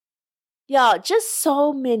Y'all, just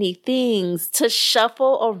so many things to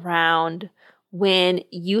shuffle around when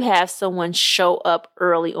you have someone show up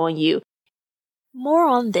early on you. More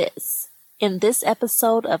on this in this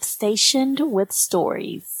episode of Stationed with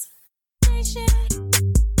Stories.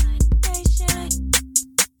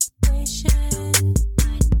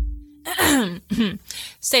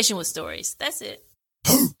 Station with Stories. That's it.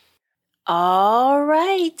 All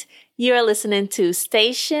right. You're listening to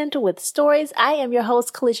Stationed with Stories. I am your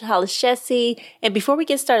host, Kelicia Hollis Jessie. And before we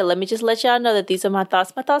get started, let me just let y'all know that these are my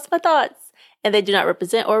thoughts. And they do not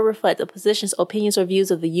represent or reflect the positions, opinions, or views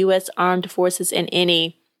of the U.S. Armed Forces in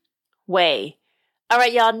any way. All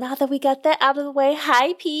right, y'all. Now that we got that out of the way,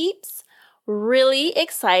 hi, peeps. Really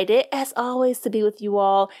excited, as always, to be with you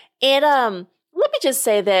all. And let me just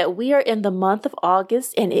say that we are in the month of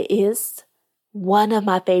August, and it is one of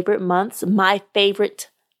my favorite months. My favorite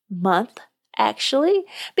month, actually,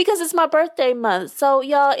 because it's my birthday month. So,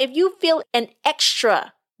 y'all, if you feel an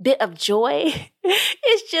extra bit of joy,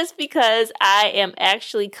 it's just because I am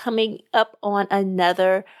actually coming up on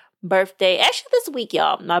another birthday. Actually, this week,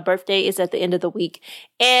 y'all. My birthday is at the end of the week.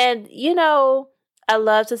 And, you know, I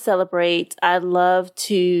love to celebrate. I love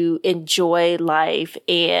to enjoy life.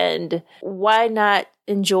 And why not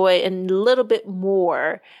enjoy a little bit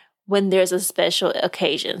more when there's a special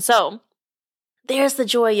occasion? So there's the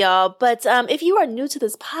joy, y'all. But if you are new to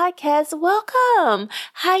this podcast, welcome.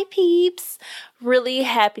 Hi, peeps. Really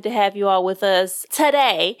happy to have you all with us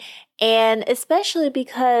today. And especially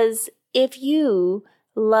because if you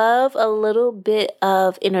love a little bit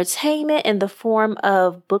of entertainment in the form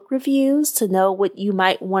of book reviews to know what you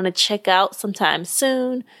might want to check out sometime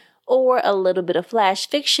soon, or a little bit of flash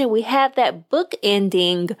fiction, we have that book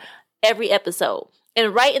ending every episode.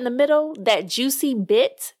 And right in the middle, that juicy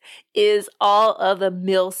bit is all of the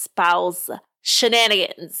mil-spouse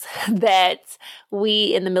shenanigans that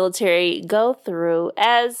we in the military go through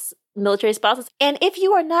as military spouses. And if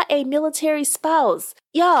you are not a military spouse,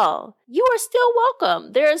 y'all, you are still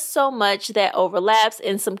welcome. There is so much that overlaps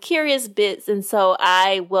and some curious bits. And so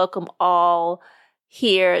I welcome all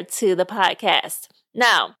here to the podcast.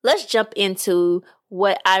 Now, let's jump into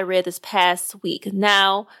what I read this past week.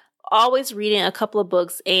 Now, always reading a couple of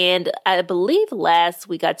books, and I believe last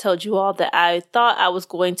week I told you all that I thought I was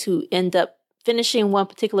going to end up finishing one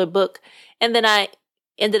particular book, and then I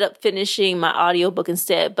ended up finishing my audiobook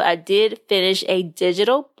instead. But I did finish a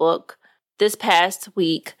digital book this past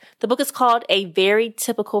week. The book is called A Very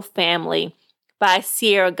Typical Family by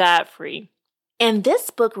Sierra Godfrey. And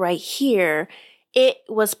this book right here, it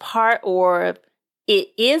is part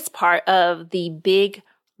of the Big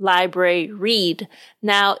Library Read.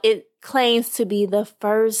 Now, it claims to be the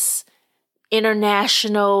first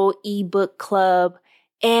international ebook club,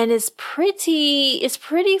 and it's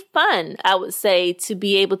pretty fun, I would say, to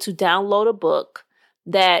be able to download a book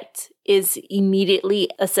that is immediately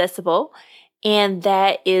accessible. And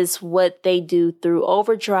that is what they do through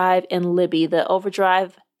Overdrive and Libby, the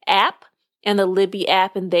Overdrive app and the Libby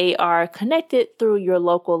app, and they are connected through your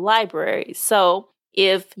local library. So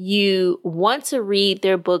if you want to read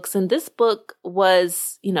their books, and this book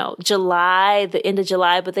was, July, the end of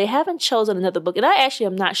July, but they haven't chosen another book. And I actually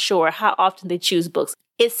am not sure how often they choose books.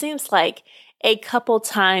 It seems like a couple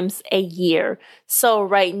times a year. So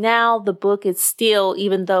right now, the book is still,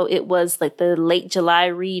 even though it was like the late July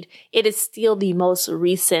read, it is still the most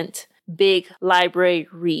recent Big Library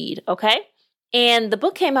read. Okay. And the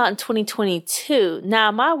book came out in 2022.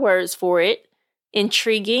 Now, my words for it: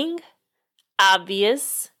 intriguing,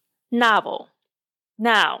 obvious, novel.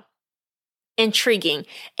 Now, intriguing.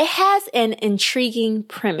 It has an intriguing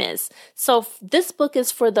premise. So this book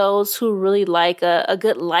is for those who really like a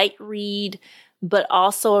good light read, but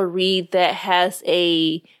also a read that has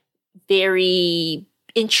a very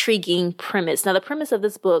intriguing premise. Now, the premise of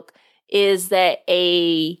this book is that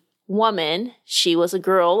a woman, she was a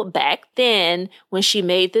girl back then when she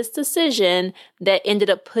made this decision that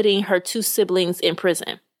ended up putting her two siblings in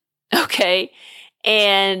prison. Okay.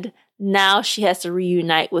 And now she has to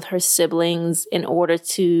reunite with her siblings in order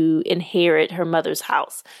to inherit her mother's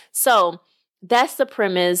house. So that's the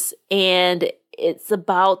premise. And it's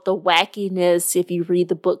about the wackiness. If you read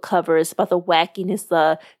the book cover, it's about the wackiness,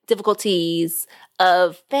 the difficulties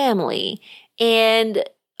of family. And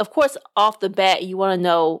of course, off the bat, you want to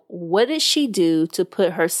know, what did she do to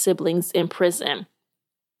put her siblings in prison?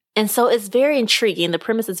 And so it's very intriguing. The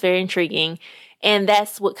premise is very intriguing. And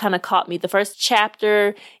that's what kind of caught me. The first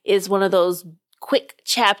chapter is one of those quick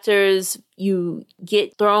chapters. You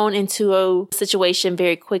get thrown into a situation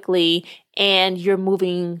very quickly and you're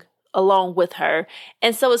moving along with her.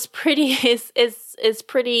 And so it's pretty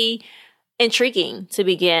intriguing to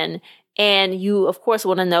begin. And you, of course,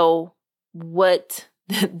 want to know what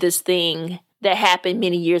this thing that happened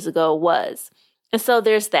many years ago was. And so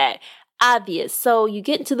there's that. Obvious. So you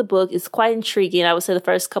get into the book. It's quite intriguing. I would say the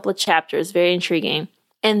first couple of chapters, very intriguing.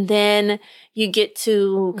 And then you get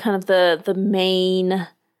to kind of the main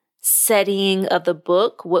setting of the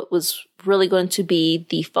book, what was really going to be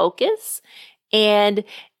the focus. And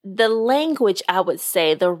the language, I would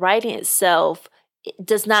say, the writing itself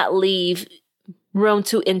does not leave room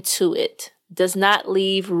to intuit, does not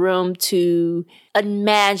leave room to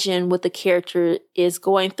imagine what the character is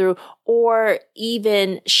going through or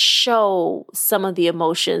even show some of the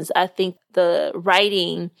emotions. I think the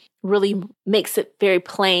writing really makes it very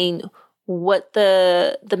plain what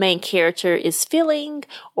the main character is feeling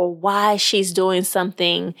or why she's doing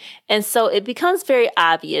something. And so it becomes very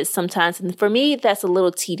obvious sometimes. And for me, that's a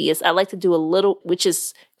little tedious. I like to do a little, which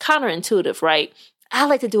is counterintuitive, right? I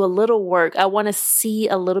like to do a little work. I want to see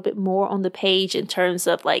a little bit more on the page in terms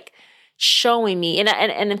of like showing me.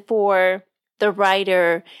 And for the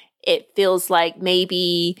writer, it feels like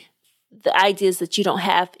maybe the idea is that you don't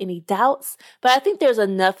have any doubts, but I think there's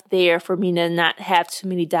enough there for me to not have too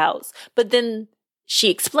many doubts. But then she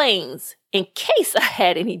explains in case I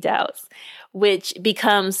had any doubts, which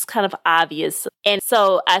becomes kind of obvious. And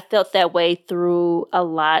so I felt that way through a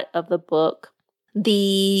lot of the book.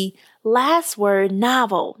 The last word,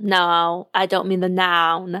 novel. No, I don't mean the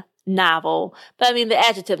noun novel, but I mean the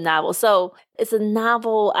adjective novel. So it's a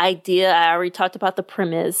novel idea. I already talked about the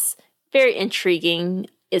premise. Very intriguing.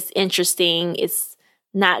 It's interesting. It's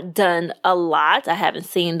not done a lot. I haven't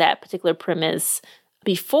seen that particular premise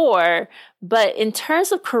before. But in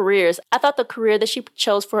terms of careers, I thought the career that she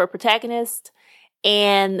chose for her protagonist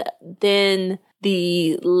and then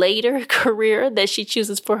the later career that she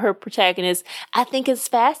chooses for her protagonist, I think is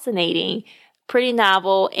fascinating. Pretty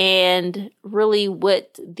novel, and really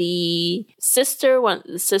what the sister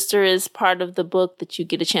is part of the book that you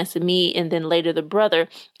get a chance to meet, and then later the brother.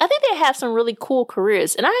 I think they have some really cool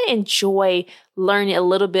careers, and I enjoy learning a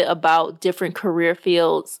little bit about different career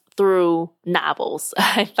fields through novels.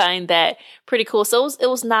 I find that pretty cool. So it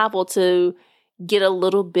was novel to get a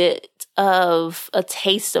little bit of a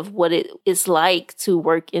taste of what it is like to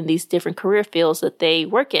work in these different career fields that they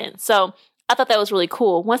work in. So I thought that was really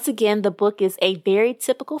cool. Once again, the book is A Very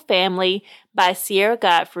Typical Family by Sierra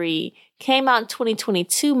Godfrey. Came out in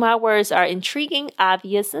 2022. My words are intriguing,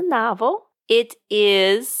 obvious, and novel. It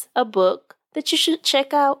is a book that you should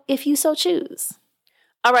check out if you so choose.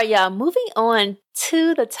 All right, y'all, moving on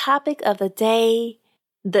to the topic of the day,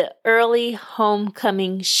 the early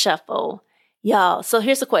homecoming shuffle. Y'all, so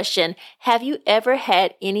here's the question. Have you ever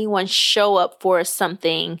had anyone show up for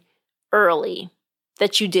something early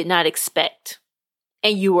that you did not expect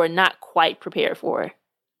and you were not quite prepared for?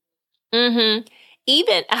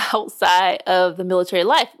 Even outside of the military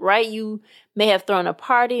life, right? You may have thrown a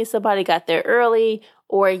party and somebody got there early,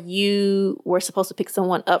 or you were supposed to pick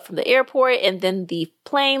someone up from the airport and then the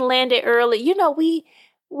plane landed early. You know, we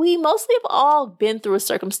mostly have all been through a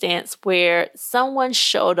circumstance where someone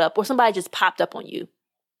showed up or somebody just popped up on you.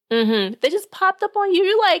 They just popped up on you.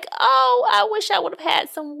 You're like, oh, I wish I would have had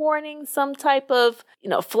some warning, some type of,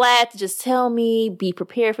 flag to just tell me, be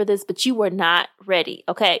prepared for this, but you were not ready.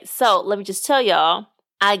 Okay, so let me just tell y'all,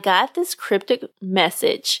 I got this cryptic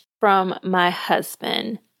message from my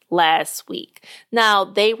husband last week. Now,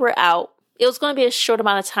 they were out. It was going to be a short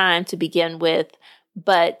amount of time to begin with,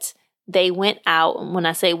 but they went out. When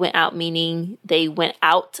I say went out, meaning they went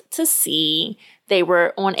out to sea. They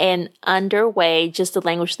were on an underway, just the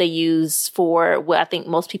language they use for what I think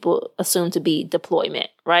most people assume to be deployment,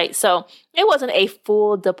 right? So it wasn't a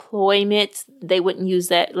full deployment. They wouldn't use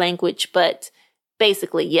that language, but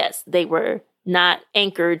basically, yes, they were not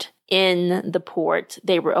anchored in the port.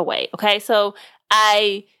 They were away. Okay. So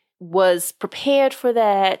I was prepared for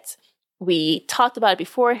that. We talked about it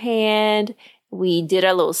beforehand. We did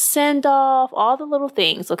our little send off, all the little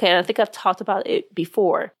things. Okay. And I think I've talked about it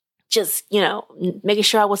before. Just, making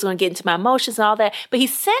sure I wasn't going to get into my emotions and all that. But he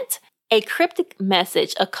sent a cryptic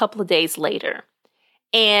message a couple of days later.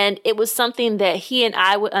 And it was something that he and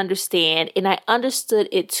I would understand. And I understood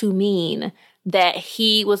it to mean that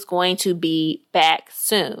he was going to be back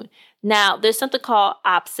soon. Now, there's something called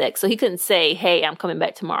OPSEC. So he couldn't say, hey, I'm coming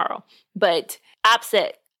back tomorrow. But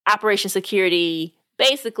OPSEC, Operation Security,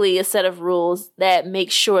 basically a set of rules that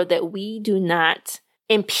make sure that we do not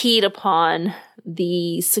impede upon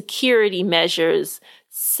the security measures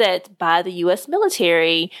set by the U.S.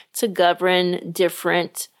 military to govern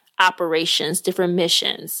different operations, different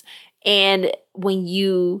missions. And when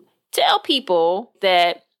you tell people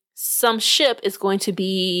that some ship is going to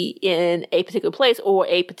be in a particular place or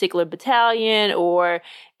a particular battalion or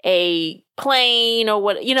a plane or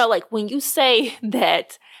what, like when you say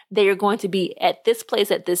that they are going to be at this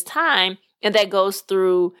place at this time, and that goes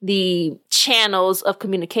through the channels of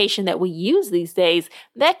communication that we use these days,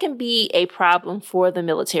 that can be a problem for the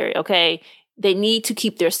military, okay? They need to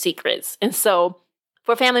keep their secrets. And so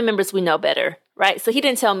for family members, we know better, right? So he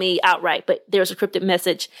didn't tell me outright, but there was a cryptic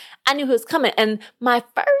message. I knew he was coming. And my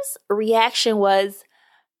first reaction was,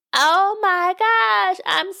 oh my gosh,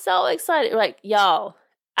 I'm so excited. Like, y'all,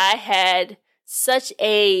 I had such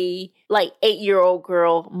a 8-year-old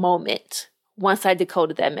girl moment once I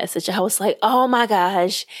decoded that message. I was like, oh my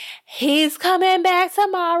gosh, he's coming back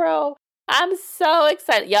tomorrow. I'm so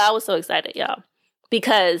excited. Y'all, I was so excited, y'all,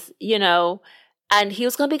 because, and he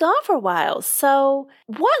was going to be gone for a while. So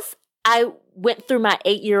once I went through my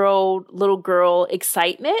 8-year-old little girl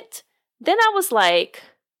excitement, then I was like,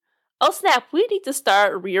 oh snap, we need to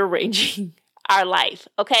start rearranging our life.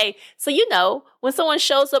 Okay. So, when someone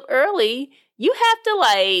shows up early, you have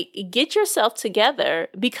to get yourself together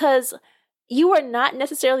because you are not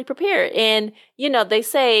necessarily prepared. And, they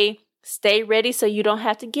say, stay ready so you don't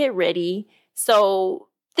have to get ready. So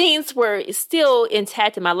things were still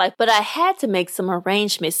intact in my life, but I had to make some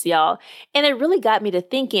arrangements, y'all. And it really got me to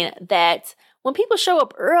thinking that when people show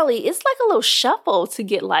up early, it's like a little shuffle to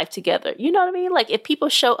get life together. You know what I mean? Like if people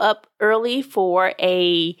show up early for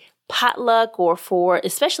a potluck or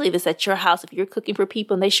especially if it's at your house, if you're cooking for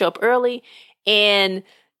people and they show up early and,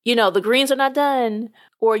 the greens are not done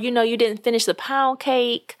or, you didn't finish the pound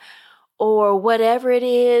cake or whatever it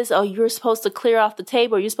is, or you're supposed to clear off the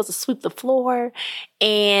table, or you're supposed to sweep the floor,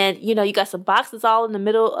 and, you got some boxes all in the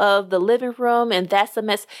middle of the living room, and that's a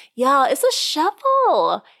mess. Y'all, it's a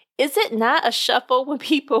shuffle. Is it not a shuffle when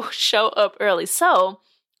people show up early? So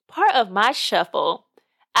part of my shuffle,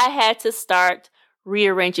 I had to start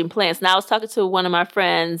rearranging plans. Now, I was talking to one of my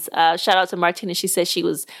friends, shout out to Martina. She said she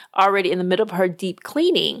was already in the middle of her deep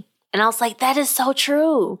cleaning. And I was like, that is so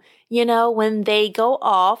true. When they go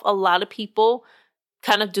off, a lot of people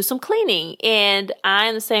kind of do some cleaning. And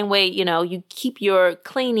I'm the same way, you keep your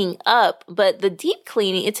cleaning up, but the deep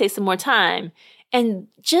cleaning, it takes some more time. And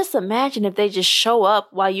just imagine if they just show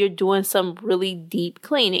up while you're doing some really deep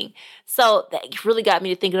cleaning. So that really got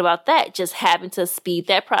me to thinking about that, just having to speed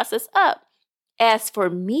that process up. As for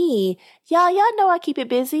me, y'all know I keep it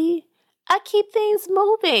busy. I keep things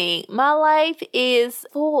moving. My life is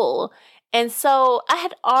full. And so I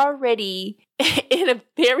had already, in a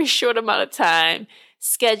very short amount of time,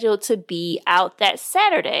 scheduled to be out that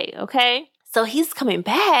Saturday, okay? So he's coming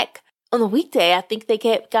back on the weekday. I think they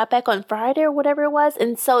got back on Friday or whatever it was.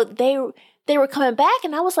 And so they were coming back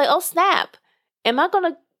and I was like, oh snap. Am I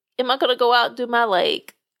gonna go out and do my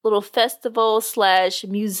little festival /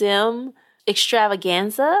 museum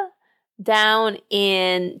extravaganza down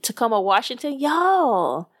in Tacoma, Washington?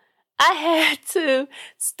 Y'all, I had to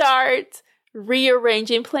start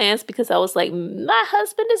rearranging plans because I was like, my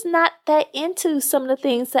husband is not that into some of the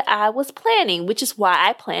things that I was planning, which is why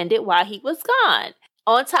I planned it while he was gone.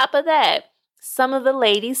 On top of that, some of the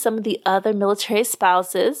ladies, some of the other military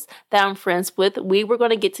spouses that I'm friends with, we were going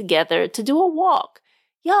to get together to do a walk.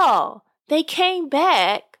 Y'all, they came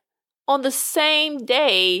back on the same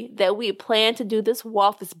day that we had planned to do this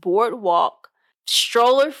walk, this boardwalk,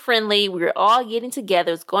 stroller friendly. We were all getting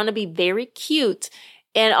together. It's going to be very cute.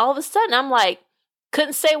 And all of a sudden, I'm like,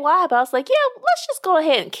 couldn't say why, but I was like, yeah, let's just go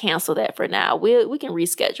ahead and cancel that for now. We can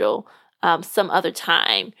reschedule some other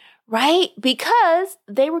time, right? Because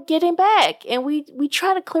they were getting back, and we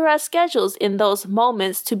try to clear our schedules in those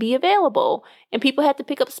moments to be available. And people had to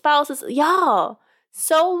pick up spouses. Y'all,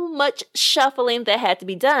 so much shuffling that had to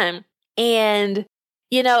be done. And,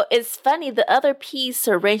 it's funny, the other piece,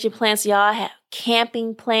 arranging plans, y'all, have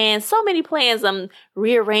camping plans, so many plans. I'm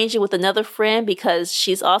rearranging with another friend because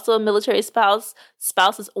she's also a military spouse.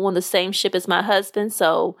 Spouse is on the same ship as my husband.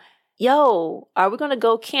 So, are we going to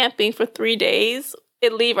go camping for 3 days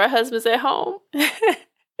and leave our husbands at home?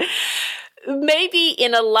 Maybe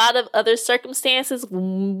in a lot of other circumstances,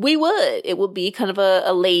 we would. It would be kind of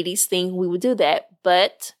a ladies thing. We would do that.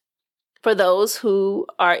 But for those who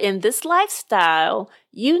are in this lifestyle,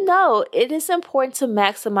 it is important to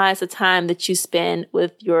maximize the time that you spend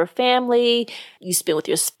with your family, you spend with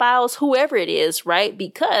your spouse, whoever it is, right?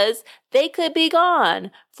 Because they could be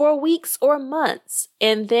gone for weeks or months.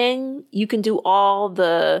 And then you can do all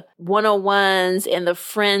the one-on-ones and the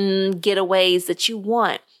friend getaways that you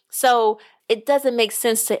want. So it doesn't make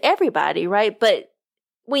sense to everybody, right? But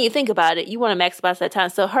when you think about it, you want to maximize that time.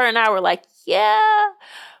 So her and I were like, yeah,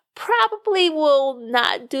 Probably will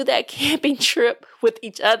not do that camping trip with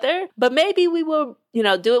each other, but maybe we will,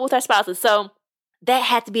 do it with our spouses. So that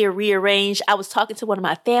had to be rearranged. I was talking to one of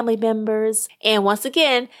my family members, and once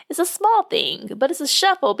again, it's a small thing, but it's a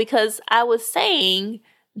shuffle because I was saying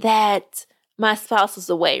that my spouse was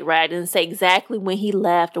away, right? I didn't say exactly when he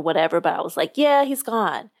left or whatever, but I was like, yeah, he's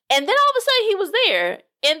gone. And then all of a sudden he was there.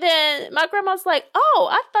 And then my grandma's like, oh,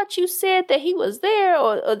 I thought you said that he was there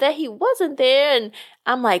or that he wasn't there. And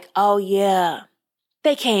I'm like, oh, yeah,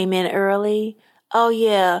 they came in early. Oh,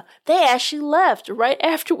 yeah, they actually left right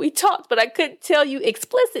after we talked. But I couldn't tell you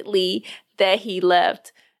explicitly that he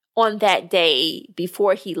left on that day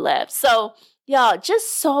before he left. So, y'all,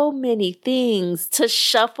 just so many things to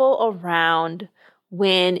shuffle around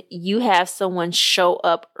when you have someone show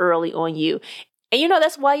up early on you. And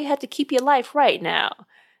that's why you have to keep your life right now.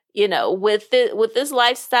 With this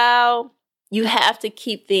lifestyle, you have to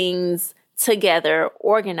keep things together,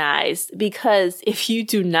 organized, because if you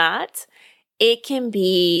do not, it can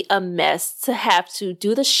be a mess to have to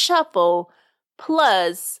do the shuffle,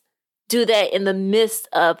 plus do that in the midst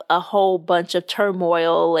of a whole bunch of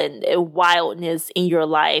turmoil and wildness in your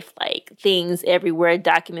life, like things everywhere,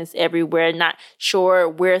 documents everywhere, not sure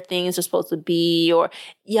where things are supposed to be, or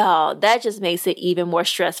y'all, that just makes it even more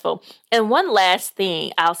stressful. And one last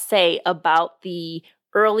thing I'll say about the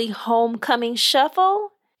early homecoming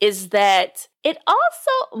shuffle is that it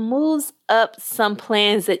also moves up some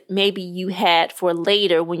plans that maybe you had for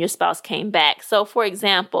later when your spouse came back. So for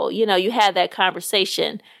example, you had that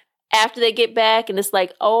conversation after they get back, and it's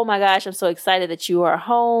like, oh my gosh, I'm so excited that you are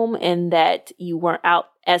home and that you weren't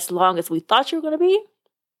out as long as we thought you were going to be.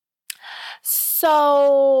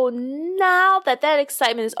 So now that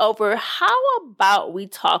excitement is over, how about we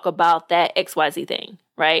talk about that XYZ thing,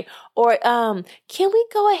 right? Or can we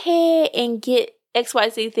go ahead and get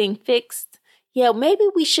XYZ thing fixed? Yeah, maybe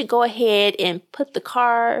we should go ahead and put the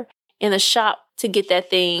car in the shop to get that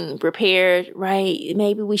thing repaired, right?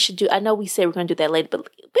 Maybe we should I know we said we're going to do that later, but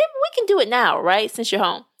maybe we can do it now, right? Since you're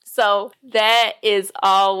home. So that is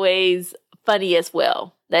always funny as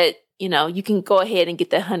well. That, you can go ahead and get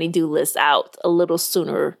the honey-do list out a little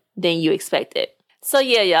sooner than you expected. So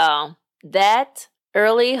yeah, y'all, that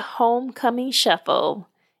early homecoming shuffle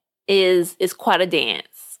is quite a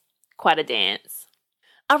dance. Quite a dance.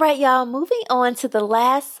 All right, y'all, moving on to the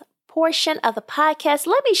last portion of the podcast,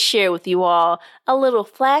 let me share with you all a little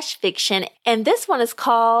flash fiction, and this one is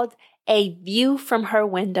called A View from Her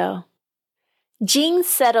Window. Jean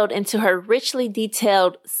settled into her richly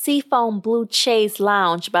detailed seafoam blue chaise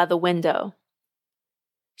lounge by the window.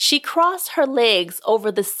 She crossed her legs over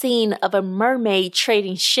the scene of a mermaid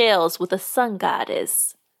trading shells with a sun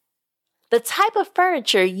goddess. The type of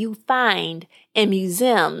furniture you find in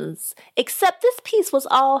museums, except this piece was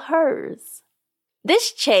all hers.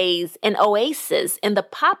 This chaise an oasis in the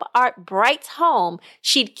pop art bright home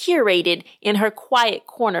she'd curated in her quiet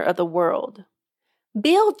corner of the world.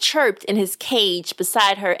 Bill chirped in his cage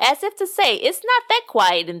beside her as if to say, it's not that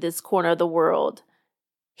quiet in this corner of the world.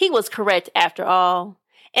 He was correct after all,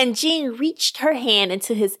 and Jean reached her hand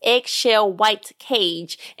into his eggshell white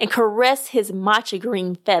cage and caressed his matcha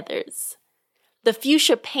green feathers. The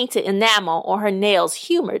fuchsia painted enamel on her nails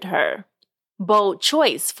humored her. Bold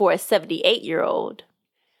choice for a 78-year-old.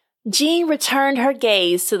 Jean returned her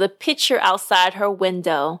gaze to the picture outside her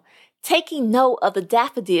window, taking note of the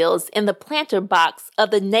daffodils in the planter box of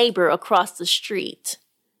the neighbor across the street.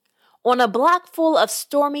 On a block full of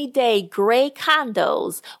stormy day gray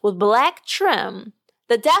condos with black trim,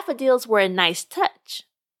 the daffodils were a nice touch.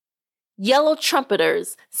 Yellow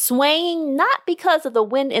trumpeters, swaying not because of the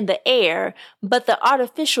wind in the air, but the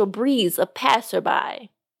artificial breeze of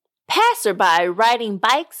passerby. Passerby riding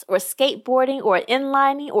bikes or skateboarding or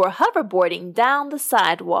inlining or hoverboarding down the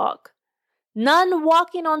sidewalk. None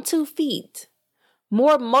walking on 2 feet.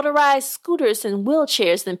 More motorized scooters and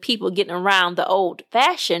wheelchairs than people getting around the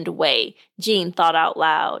old-fashioned way, Jean thought out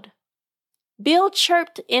loud. Bill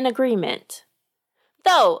chirped in agreement.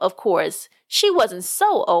 Though, of course, she wasn't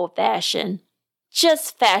so old-fashioned.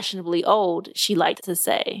 Just fashionably old, she liked to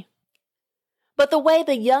say. But the way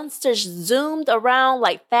the youngsters zoomed around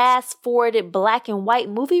like fast-forwarded black and white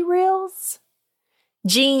movie reels?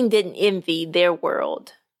 Jean didn't envy their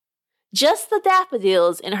world. Just the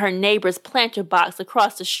daffodils in her neighbor's planter box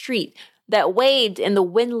across the street that waved in the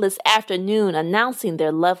windless afternoon announcing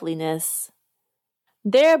their loveliness.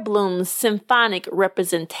 Their blooms symphonic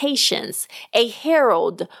representations, a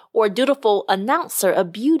herald or dutiful announcer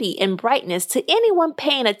of beauty and brightness to anyone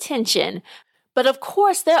paying attention. But of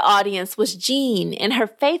course their audience was Jean and her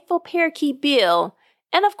faithful parakeet Bill,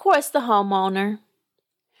 and of course the homeowner.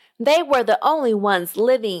 They were the only ones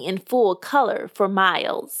living in full color for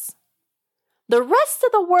miles. The rest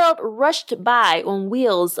of the world rushed by on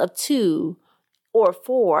wheels of 2 or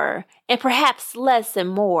 4, and perhaps less and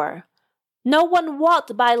more. No one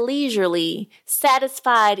walked by leisurely,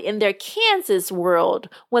 satisfied in their Kansas world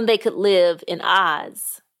when they could live in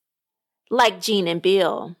Oz. Like Jean and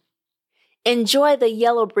Bill. Enjoy the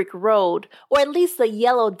yellow brick road, or at least the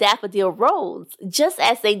yellow daffodil roads, just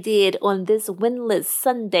as they did on this windless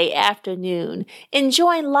Sunday afternoon,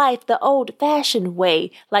 enjoying life the old-fashioned way,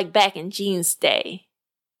 like back in Jean's day.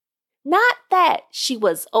 Not that she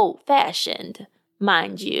was old-fashioned,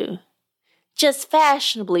 mind you. Just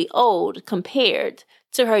fashionably old compared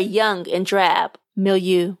to her young and drab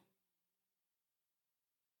milieu.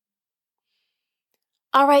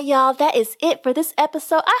 All right, y'all, that is it for this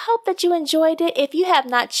episode. I hope that you enjoyed it. If you have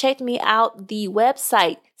not checked me out, the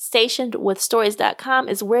website stationedwithstories.com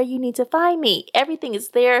is where you need to find me. Everything is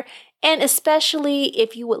there. And especially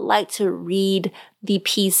if you would like to read the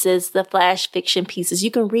pieces, the flash fiction pieces,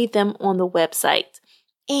 you can read them on the website.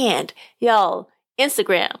 And y'all,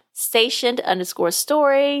 Instagram,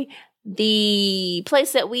 stationed_story, the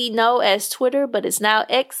place that we know as Twitter, but it's now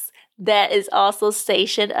X, that is also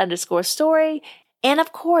stationed_story. And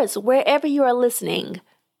of course, wherever you are listening,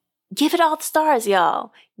 give it all the stars,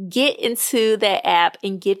 y'all. Get into that app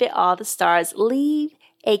and give it all the stars. Leave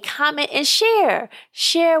a comment and share.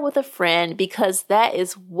 Share with a friend, because that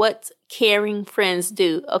is what caring friends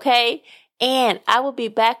do, okay? And I will be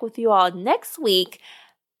back with you all next week.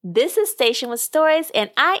 This is Station with Stories,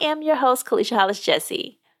 and I am your host, Kelicia Hollis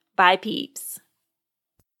Jessie. Bye, peeps.